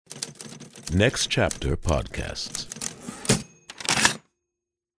Next Chapter Podcasts.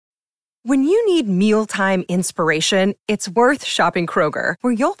 When you need mealtime inspiration, it's worth shopping Kroger,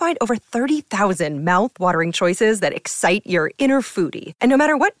 where you'll find over 30,000 mouth-watering choices that excite your inner foodie. And no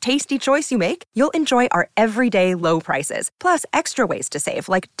matter what tasty choice you make, you'll enjoy our everyday low prices, plus extra ways to save,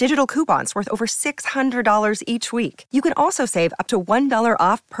 like digital coupons worth over $600 each week. You can also save up to $1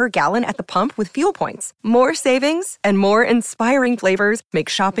 off per gallon at the pump with fuel points. More savings and more inspiring flavors make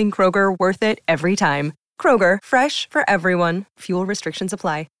shopping Kroger worth it every time. Kroger, fresh for everyone. Fuel restrictions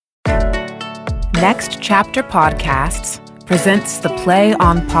apply. Next Chapter Podcasts presents the Play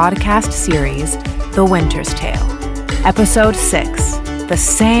on Podcast series, The Winter's Tale. Episode 6, The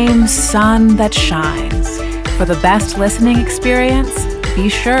Same Sun That Shines. For the best listening experience, be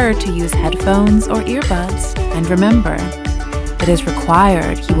sure to use headphones or earbuds. And remember, it is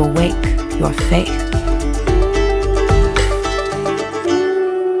required you awake your faith.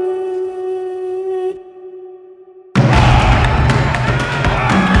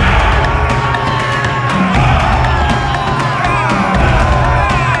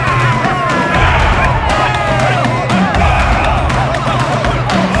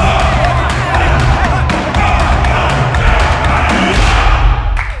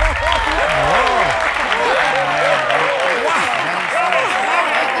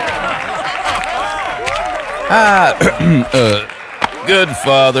 Good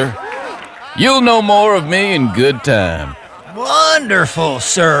father. You'll know more of me in good time. Wonderful,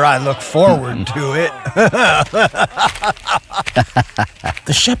 sir. I look forward to it.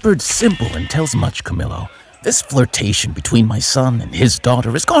 The shepherd's simple and tells much, Camillo. This flirtation between my son and his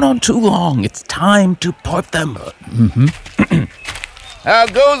daughter has gone on too long. It's time to part them. How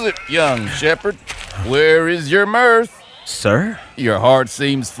goes it, young shepherd? Where is your mirth? Sir? Your heart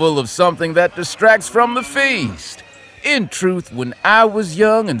seems full of something that distracts from the feast. In truth, when I was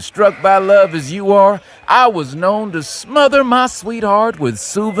young and struck by love as you are, I was known to smother my sweetheart with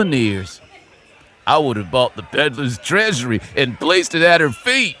souvenirs. I would have bought the peddler's treasury and placed it at her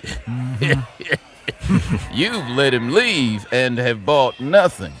feet. You've let him leave and have bought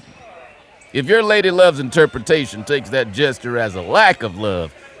nothing. If your lady love's interpretation takes that gesture as a lack of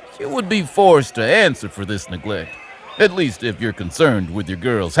love, you would be forced to answer for this neglect. At least if you're concerned with your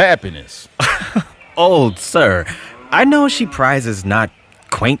girl's happiness. Old sir, I know she prizes not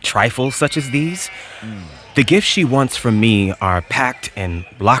quaint trifles such as these. The gifts she wants from me are packed and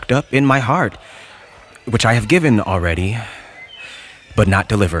locked up in my heart, which I have given already, but not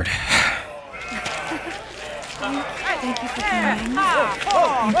delivered. Thank you for coming. Thank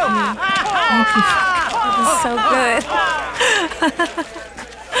you. That was so good.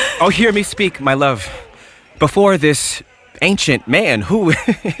 Oh, hear me speak, my love. Before this ancient man who,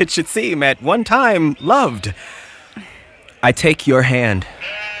 it should seem, at one time loved, I take your hand.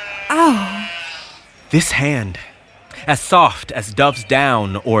 Oh. This hand, as soft as dove's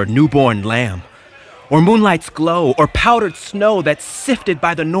down or newborn lamb, or moonlight's glow, or powdered snow that's sifted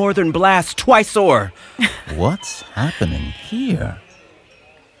by the northern blast twice o'er. What's happening here?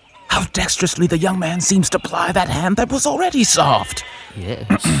 How dexterously the young man seems to ply that hand that was already soft.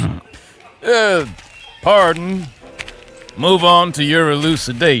 Yes. Pardon. Move on to your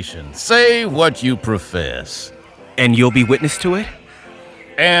elucidation. Say what you profess. And you'll be witness to it?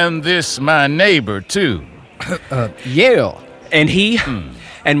 And this my neighbor, too. Yeah. And he,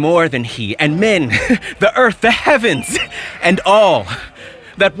 and more than he, and men, the earth, the heavens, and all,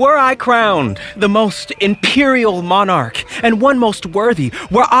 that were I crowned the most imperial monarch, and one most worthy,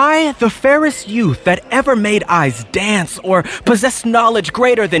 were I the fairest youth that ever made eyes dance, or possessed knowledge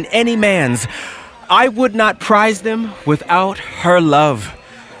greater than any man's, I would not prize them without her love,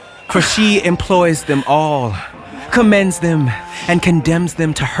 for she employs them all, commends them, and condemns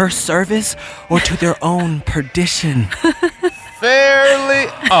them to her service or to their own perdition. Fairly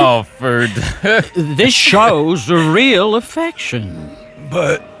offered. This shows a real affection.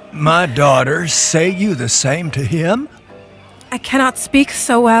 But my daughters, say you the same to him? I cannot speak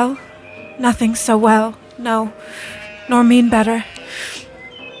so well, nothing so well, no, nor mean better.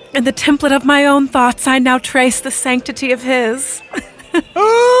 In the template of my own thoughts, I now trace the sanctity of his.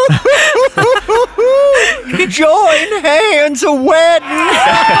 Join hands a wedding.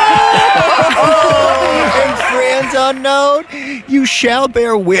 And friends unknown, you shall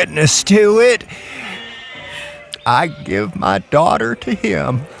bear witness to it. I give my daughter to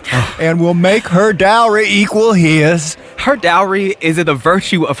him, and will make her dowry equal his. Her dowry is the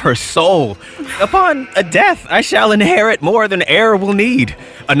virtue of her soul. Upon a death, I shall inherit more than heir will need,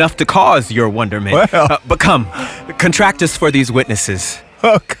 enough to cause your wonderment. Well. But come, contract us for these witnesses.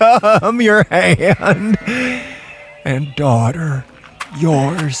 Come your hand, and daughter,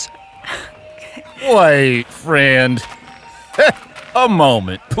 yours Wait, friend. A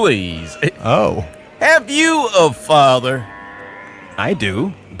moment, please. Oh. Have you a father? I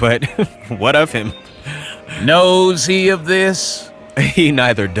do, but what of him? Knows he of this? He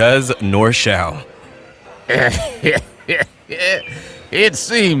neither does nor shall. It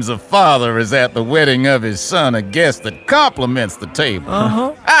seems a father is at the wedding of his son a guest that compliments the table.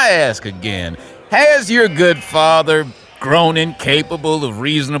 I ask again, has your good father grown incapable of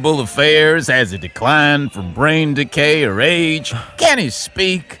reasonable affairs? Has he declined from brain decay or age? Can he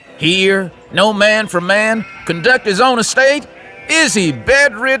speak, hear, know man from man, conduct his own estate? Is he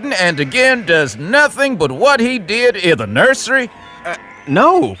bedridden and again does nothing but what he did in the nursery?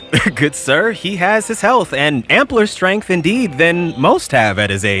 No, good sir, he has his health and ampler strength indeed than most have at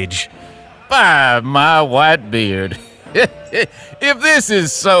his age. By my white beard. If this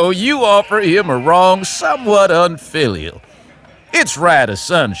is so, you offer him a wrong somewhat unfilial. It's right a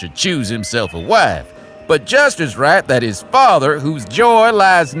son should choose himself a wife, but just as right that his father, whose joy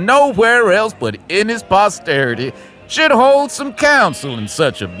lies nowhere else but in his posterity, should hold some counsel in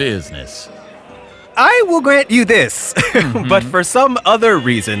such a business. I will grant you this, but for some other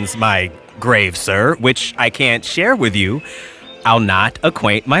reasons, my grave sir, which I can't share with you, I'll not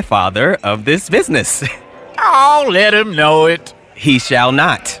acquaint my father of this business. Oh, let him know it. He shall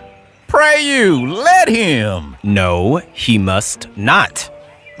not. Pray you, let him. No, he must not.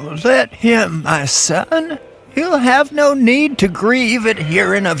 Let him, my son. He'll have no need to grieve at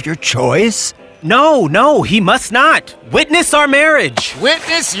hearing of your choice. No, he must not. Witness our marriage.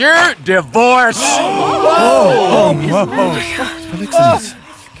 Witness your divorce.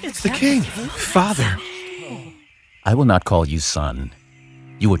 It's the king. Father. I will not call you son.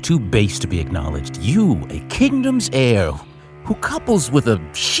 You are too base to be acknowledged. You, a kingdom's heir, who couples with a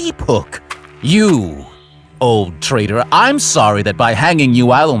sheep hook. You, old traitor, I'm sorry that by hanging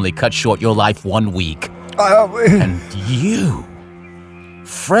you, I'll only cut short your life 1 week. And you,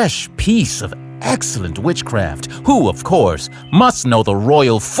 fresh piece of excellent witchcraft, who, of course, must know the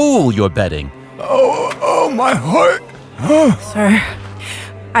royal fool you're betting. Oh, my heart. Sir,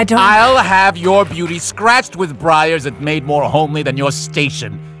 I don't... I'll have your beauty scratched with briars and made more homely than your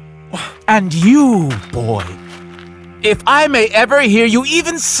station. And you, boy, if I may ever hear you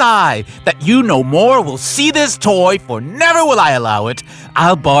even sigh that you no more will see this toy, for never will I allow it,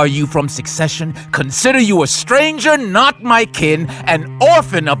 I'll bar you from succession, consider you a stranger, not my kin, an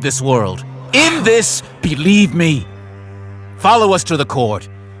orphan of this world. In this, believe me. Follow us to the court.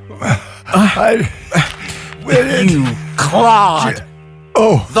 You clod.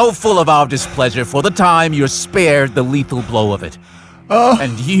 Though full of our displeasure, for the time you're spared the lethal blow of it.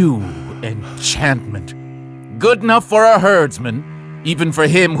 And you, enchantment. Good enough for a herdsman, even for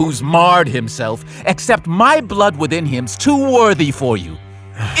him who's marred himself, except my blood within him's too worthy for you.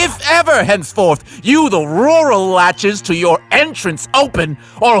 If ever henceforth you the rural latches to your entrance open,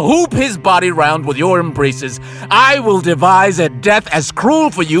 or hoop his body round with your embraces, I will devise a death as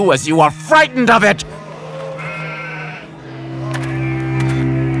cruel for you as you are frightened of it.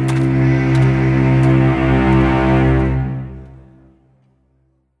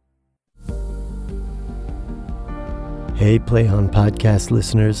 Hey Play On Podcast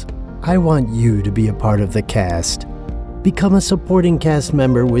listeners, I want you to be a part of the cast. Become a supporting cast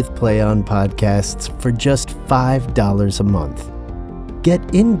member with Play On Podcasts for just $5 a month.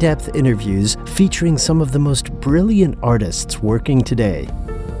 Get in-depth interviews featuring some of the most brilliant artists working today.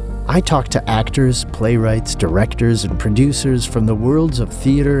 I talk to actors, playwrights, directors, and producers from the worlds of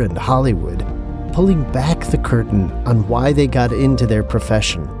theater and Hollywood, pulling back the curtain on why they got into their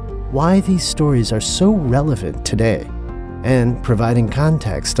profession, why these stories are so relevant today, and providing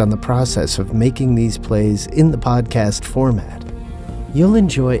context on the process of making these plays in the podcast format. You'll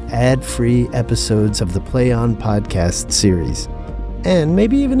enjoy ad-free episodes of the Play On Podcast series, and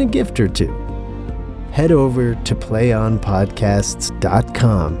maybe even a gift or two. Head over to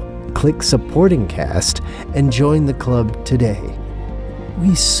playonpodcasts.com, click Supporting Cast, and join the club today.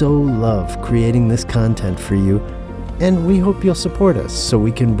 We so love creating this content for you, and we hope you'll support us so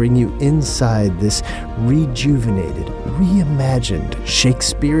we can bring you inside this rejuvenated, reimagined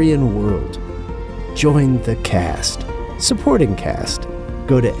Shakespearean world. Join the cast. Supporting cast.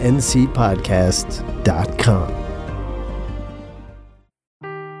 Go to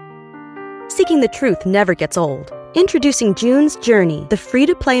ncpodcasts.com. Seeking the truth never gets old. Introducing June's Journey, the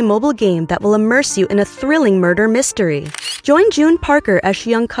free-to-play mobile game that will immerse you in a thrilling murder mystery. Join June Parker as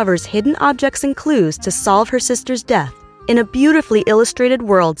she uncovers hidden objects and clues to solve her sister's death in a beautifully illustrated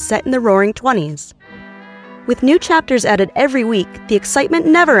world set in the Roaring '20s. With new chapters added every week, the excitement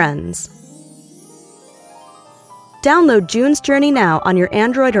never ends. Download June's Journey now on your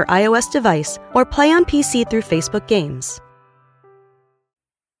Android or iOS device, or play on PC through Facebook Games.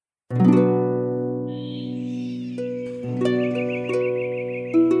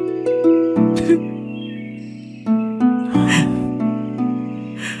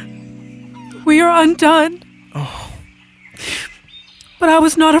 We are undone. Oh. But I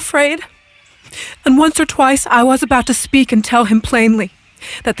was not afraid. And once or twice I was about to speak and tell him plainly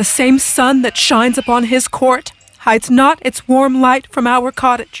that the same sun that shines upon his court hides not its warm light from our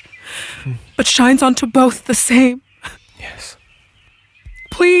cottage, but shines onto both the same. Yes.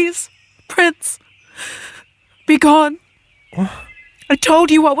 Please, Prince, be gone. What? I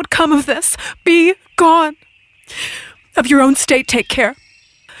told you what would come of this. Be gone. Of your own state take care.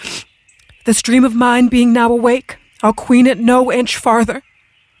 This dream of mine being now awake, I'll queen it no inch farther,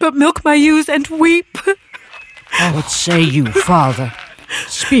 but milk my ewes and weep. What say you, father?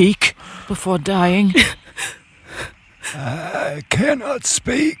 Speak before dying. I cannot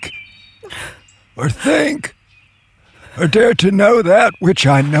speak, or think, or dare to know that which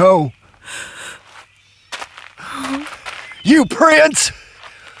I know. You, Prince!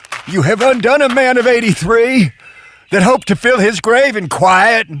 You have undone a man of 83 that hoped to fill his grave in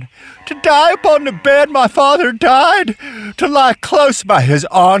quiet and to die upon the bed my father died, to lie close by his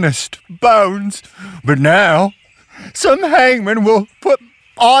honest bones. But now, some hangman will put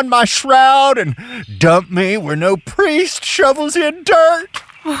on my shroud and dump me where no priest shovels in dirt.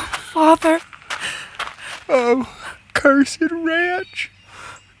 Oh, Father. Oh, cursed wretch.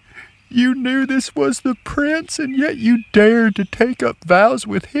 You knew this was the prince, and yet you dared to take up vows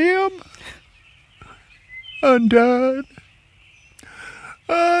with him? Undone.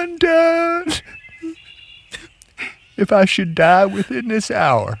 Undone. If I should die within this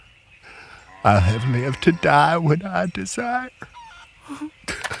hour, I have lived to die when I desire.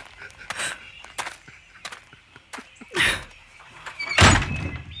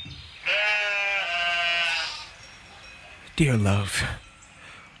 Dear love,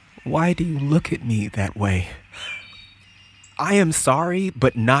 why do you look at me that way? I am sorry,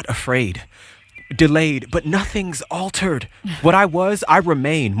 but not afraid. Delayed, but nothing's altered. What I was, I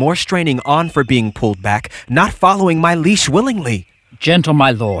remain, more straining on for being pulled back, not following my leash willingly. Gentle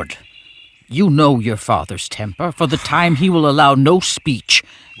my lord, you know your father's temper. For the time he will allow no speech,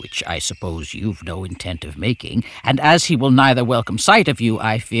 which I suppose you've no intent of making, and as he will neither welcome sight of you,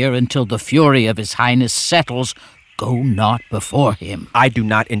 I fear, until the fury of his highness settles, go not before him. I do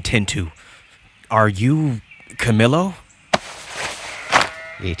not intend to. Are you Camillo?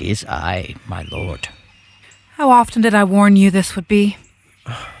 It is I, my lord. How often did I warn you this would be?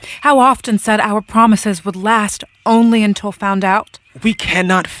 How often said our promises would last only until found out? We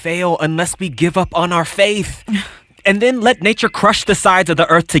cannot fail unless we give up on our faith. And then let nature crush the sides of the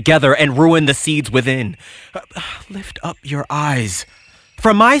earth together and ruin the seeds within. Lift up your eyes.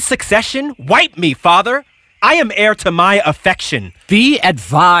 For my succession, wipe me, father. I am heir to my affection. Be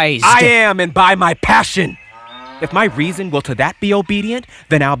advised. I am, and by my passion. If my reason will to that be obedient,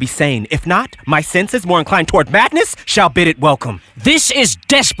 then I'll be sane. If not, my senses, more inclined toward madness, shall bid it welcome. This is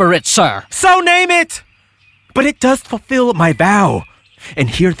desperate, sir. So name it! But it does fulfill my vow. And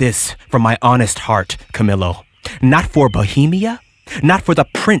hear this from my honest heart, Camillo. Not for Bohemia, not for the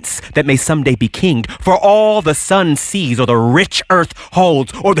prince that may someday be kinged, for all the sun sees or the rich earth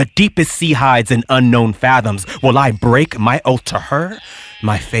holds or the deepest sea hides in unknown fathoms, will I break my oath to her,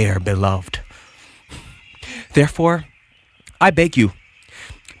 my fair beloved. Therefore, I beg you,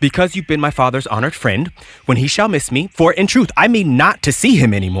 because you've been my father's honored friend, when he shall miss me, for in truth I mean not to see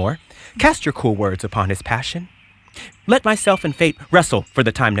him anymore, cast your cool words upon his passion. Let myself and fate wrestle for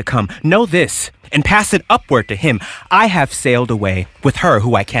the time to come. Know this, and pass it upward to him. I have sailed away with her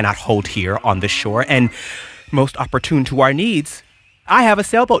who I cannot hold here on the shore, and most opportune to our needs, I have a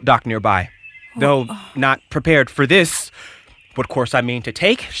sailboat docked nearby. Though not prepared for this, what course I mean to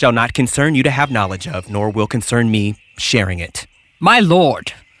take shall not concern you to have knowledge of, nor will concern me sharing it. My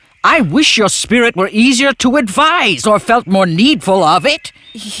lord, I wish your spirit were easier to advise, or felt more needful of it.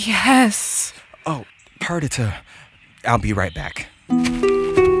 Yes. Oh, Perdita, I'll be right back.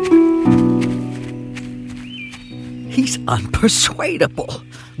 He's unpersuadable,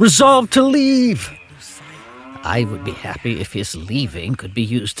 resolved to leave. I would be happy if his leaving could be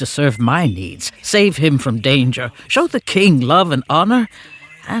used to serve my needs, save him from danger, show the king love and honor,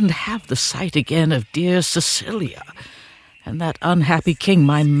 and have the sight again of dear Cecilia, and that unhappy king,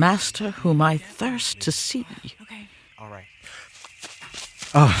 my master, whom I thirst to see. Okay. All right.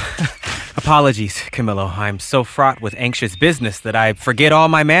 Oh, apologies, Camillo. I'm so fraught with anxious business that I forget all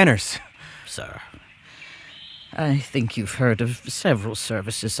my manners. Sir, I think you've heard of several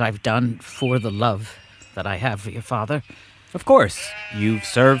services I've done for the love that I have for your father. Of course, you've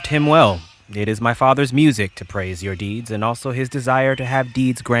served him well. It is my father's music to praise your deeds, and also his desire to have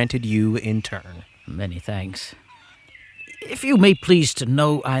deeds granted you in turn. Many thanks. If you may please to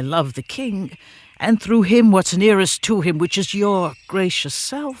know I love the king, and through him what's nearest to him, which is your gracious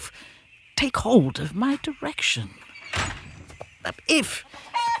self, take hold of my direction. If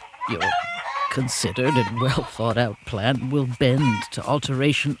your considered and well-thought-out plan will bend to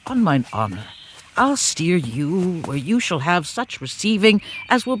alteration on mine honor, I'll steer you where you shall have such receiving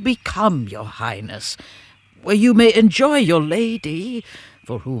as will become your highness, where you may enjoy your lady,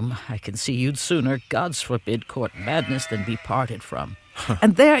 for whom I can see you'd sooner, God's forbid, court madness than be parted from.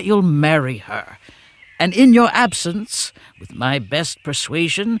 And there you'll marry her. And in your absence, with my best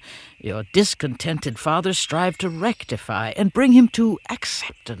persuasion, your discontented father strive to rectify and bring him to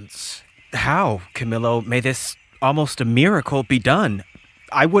acceptance. How, Camillo, may this almost a miracle be done?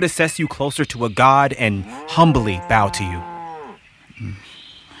 I would assess you closer to a god and humbly bow to you.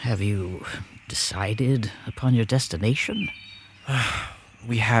 Have you decided upon your destination?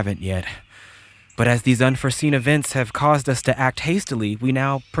 We haven't yet. But as these unforeseen events have caused us to act hastily, we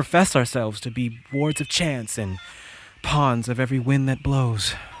now profess ourselves to be wards of chance and pawns of every wind that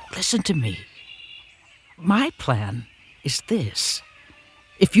blows. Listen to me. My plan is this.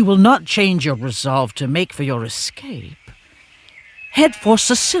 If you will not change your resolve to make for your escape, head for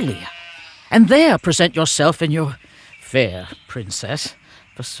Sicilia, and there present yourself and your fair princess,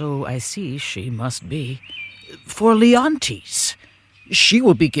 for so I see she must be, for Leontes. She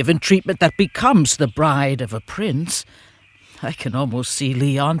will be given treatment that becomes the bride of a prince. I can almost see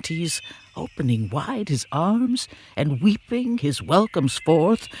Leontes opening wide his arms and weeping his welcomes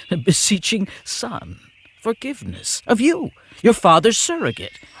forth and beseeching son, forgiveness of you, your father's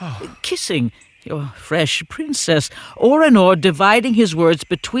surrogate, kissing your fresh princess, or dividing his words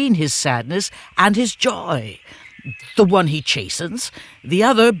between his sadness and his joy. The one he chastens, the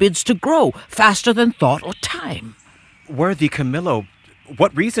other bids to grow faster than thought or time. Worthy Camillo,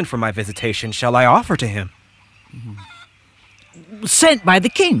 what reason for my visitation shall I offer to him? Sent by the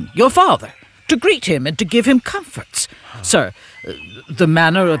king, your father, to greet him and to give him comforts. Sir, the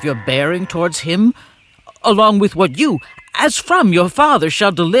manner of your bearing towards him, along with what you, as from your father,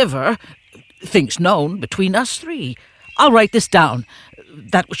 shall deliver, things known between us three. I'll write this down,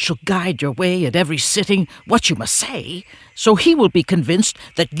 that which shall guide your way at every sitting, what you must say, so he will be convinced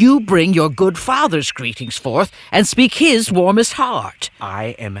that you bring your good father's greetings forth and speak his warmest heart.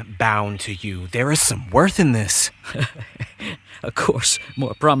 I am bound to you. There is some worth in this. Of course,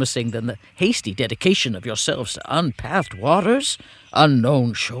 more promising than the hasty dedication of yourselves to unpathed waters,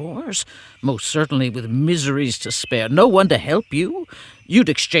 unknown shores, most certainly with miseries to spare, no one to help you. You'd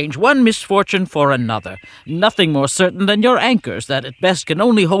exchange one misfortune for another, nothing more certain than your anchors that at best can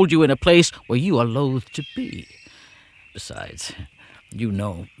only hold you in a place where you are loath to be. Besides, you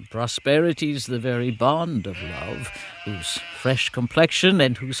know, prosperity's the very bond of love, whose fresh complexion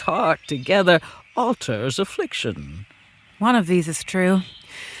and whose heart together alters affliction. One of these is true.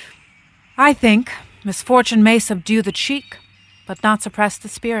 I think misfortune may subdue the cheek, but not suppress the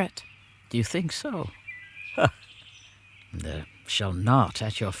spirit. Do you think so? There shall not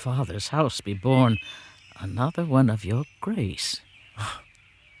at your father's house be born another one of your grace.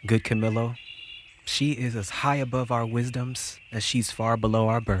 Good Camillo, she is as high above our wisdoms as she's far below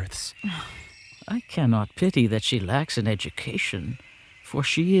our births. I cannot pity that she lacks an education, for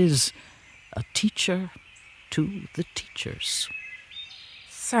she is a teacher to the teachers.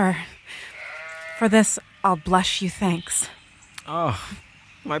 Sir, for this I'll blush you thanks. Oh,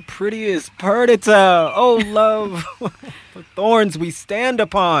 my prettiest Perdita, oh love, the thorns we stand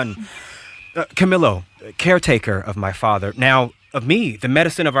upon. Camillo, caretaker of my father, now of me, the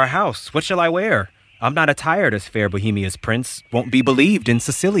medicine of our house, what shall I wear? I'm not attired as fair Bohemia's prince, won't be believed in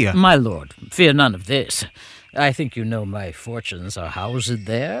Sicilia. My lord, fear none of this. I think you know my fortunes are housed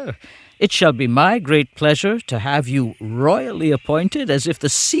there. It shall be my great pleasure to have you royally appointed as if the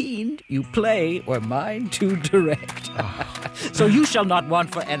scene you play were mine to direct. So you shall not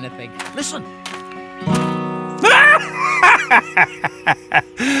want for anything. Listen.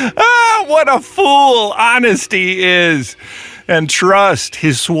 What a fool honesty is! And trust,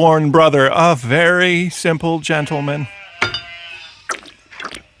 his sworn brother, a very simple gentleman.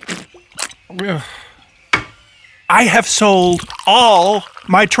 I have sold all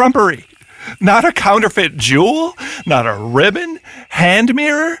my trumpery. Not a counterfeit jewel, not a ribbon, hand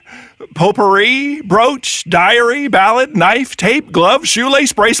mirror, potpourri, brooch, diary, ballad, knife, tape, glove,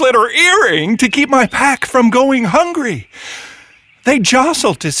 shoelace, bracelet, or earring to keep my pack from going hungry. They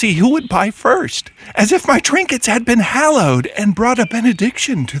jostled to see who would buy first, as if my trinkets had been hallowed and brought a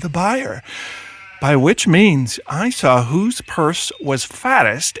benediction to the buyer. by which means I saw whose purse was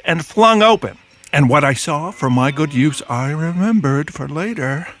fattest and flung open. And what I saw for my good use I remembered for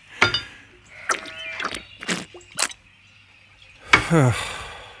later.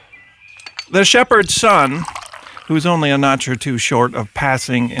 The shepherd's son, who's only a notch or two short of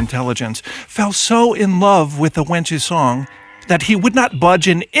passing intelligence, fell so in love with the wench's song that he would not budge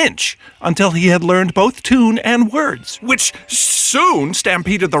an inch until he had learned both tune and words, which soon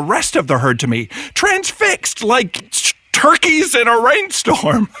stampeded the rest of the herd to me, transfixed like turkeys in a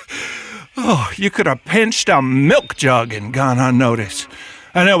rainstorm. Oh, you could have pinched a milk jug and gone unnoticed.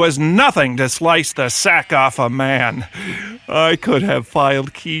 And it was nothing to slice the sack off a man. I could have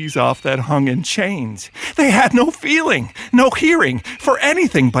filed keys off that hung in chains. They had no feeling, no hearing for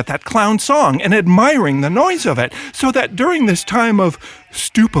anything but that clown song and admiring the noise of it, so that during this time of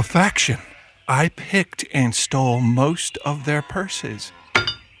stupefaction, I picked and stole most of their purses.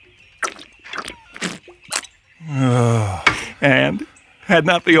 And had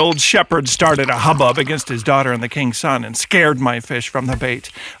not the old shepherd started a hubbub against his daughter and the king's son and scared my fish from the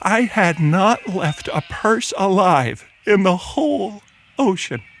bait, I had not left a purse alive in the whole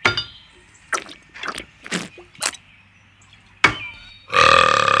ocean.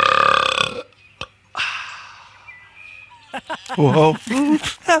 Whoa.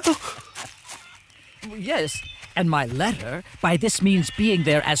 Yes, and my letter, by this means being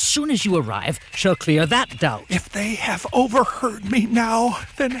there as soon as you arrive, shall clear that doubt. If they have overheard me now,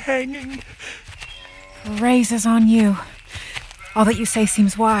 then hanging. Raises on you. All that you say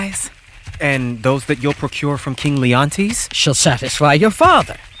seems wise. And those that you'll procure from King Leontes? Shall satisfy your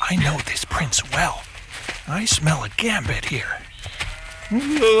father. I know this prince well. I smell a gambit here.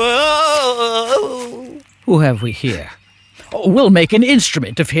 Who have we here? We'll make an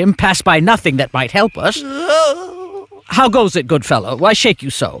instrument of him, pass by nothing that might help us. How goes it, good fellow? Why shake you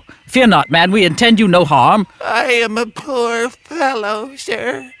so? Fear not, man, we intend you no harm. I am a poor fellow,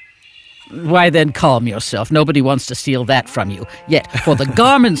 sir. Why then calm yourself. Nobody wants to steal that from you. Yet, for the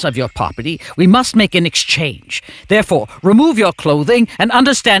garments of your property, we must make an exchange. Therefore, remove your clothing and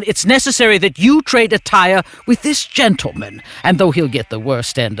understand it's necessary that you trade attire with this gentleman. And though he'll get the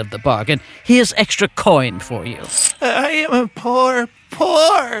worst end of the bargain, here's extra coin for you. I am a poor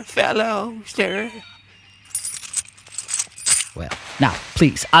fellow, sir. Well, now,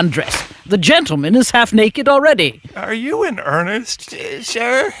 please, undress. The gentleman is half naked already. Are you in earnest?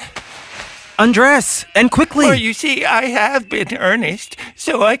 Sir? Undress, and quickly. Well, you see, I have been earnest,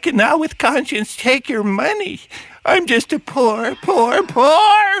 so I can now with conscience take your money. I'm just a poor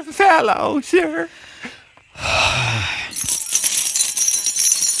fellow, sir.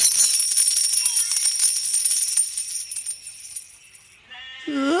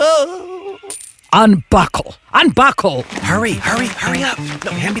 Unbuckle! Unbuckle! Hurry up.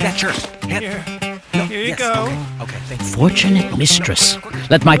 No, hand me that shirt. Here you go. Okay, thanks. Fortunate mistress,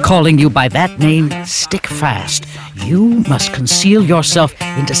 let my calling you by that name stick fast. You must conceal yourself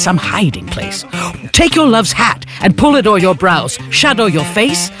into some hiding place. Take your love's hat and pull it o'er your brows. Shadow your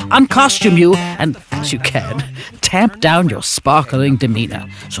face, uncostume you, and, as you can, tamp down your sparkling demeanor,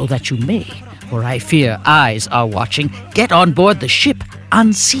 so that you may, for I fear eyes are watching, get on board the ship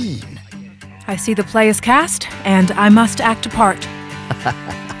unseen. I see the play is cast, and I must act a part.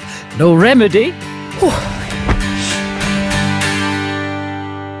 No remedy.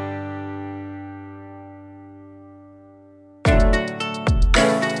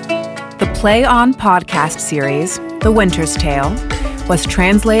 The Play On podcast series, The Winter's Tale, was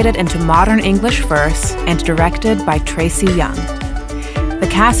translated into modern English verse and directed by Tracy Young. The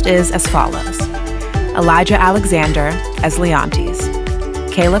cast is as follows: Elijah Alexander as Leontes,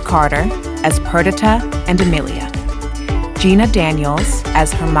 Kayla Carter as Perdita and Amelia, Gina Daniels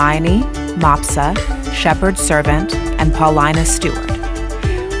as Hermione, Mopsa, Shepherd's Servant, and Paulina Stewart,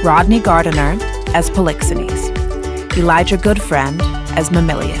 Rodney Gardiner as Polixenes, Elijah Goodfriend as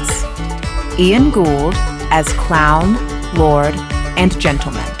Mamilius, Ian Gould as Clown, Lord, and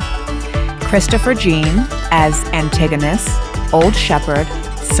Gentleman, Christopher Jean as Antigonus, Old Shepherd,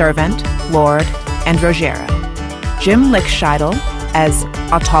 Servant, Lord, and Rogero, Jim Lickscheidel as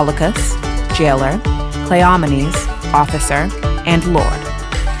Autolycus, Jailer, Cleomenes, Officer, and Lord,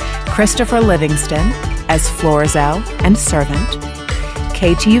 Christopher Livingston as Florizel and Servant,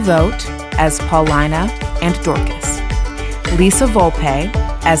 K.T. Vogt as Paulina and Dorcas, Lisa Volpe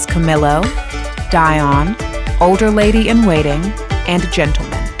as Camillo, Dion, Older Lady in Waiting, and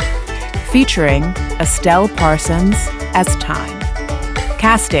Gentleman, featuring Estelle Parsons as Time.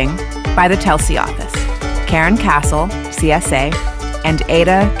 Casting by the Telsey Office, Karen Castle, CSA, and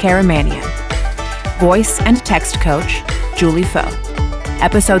Ada Karamanian. Voice and text coach, Julie Foe.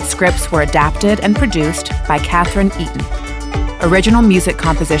 Episode scripts were adapted and produced by Catherine Eaton. Original music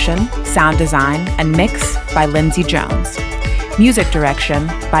composition, sound design, and mix by Lindsay Jones. Music direction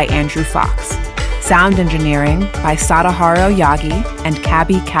by Andrew Fox. Sound engineering by Sadaharu Yagi and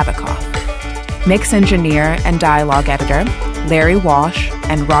Kabi Kavikoff. Mix engineer and dialogue editor, Larry Walsh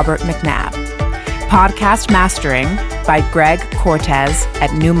and Robert McNabb. Podcast mastering by Greg Cortez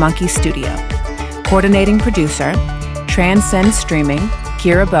at New Monkey Studio. Coordinating producer, Transcend Streaming,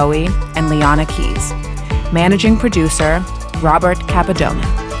 Kira Bowie and Liana Keys. Managing producer, Robert Capadona.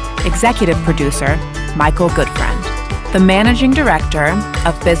 Executive producer, Michael Goodfriend. The Managing Director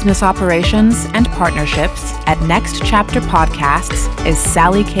of Business Operations and Partnerships at Next Chapter Podcasts is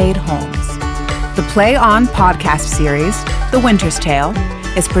Sally Cade Holmes. The Play On podcast series, The Winter's Tale,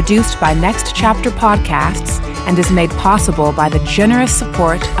 is produced by Next Chapter Podcasts and is made possible by the generous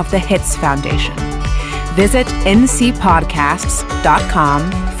support of the Hits Foundation. Visit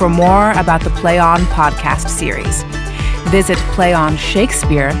ncpodcasts.com for more about the Play On podcast series. Visit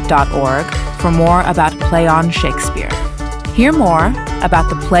playonshakespeare.org for more about Play On Shakespeare. Hear more about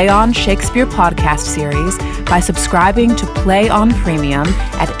the Play On Shakespeare podcast series by subscribing to Play On Premium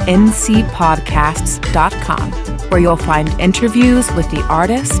at ncpodcasts.com, where you'll find interviews with the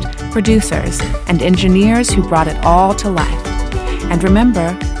artists, producers, and engineers who brought it all to life. And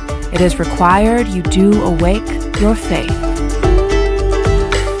remember, it is required you do awake your faith.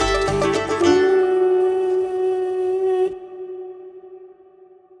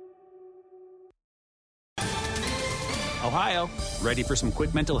 Ohio, ready for some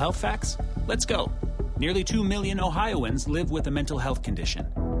quick mental health facts? Let's go. Nearly 2 million Ohioans live with a mental health condition.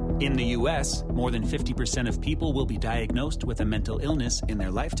 In the U.S., more than 50% of people will be diagnosed with a mental illness in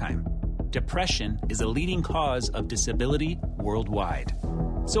their lifetime. Depression is a leading cause of disability worldwide.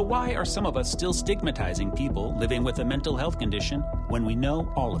 So why are some of us still stigmatizing people living with a mental health condition when we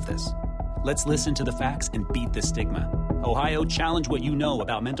know all of this? Let's listen to the facts and beat the stigma. Ohio, challenge what you know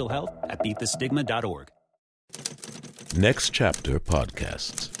about mental health at beatthestigma.org. Next Chapter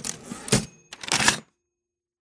Podcasts.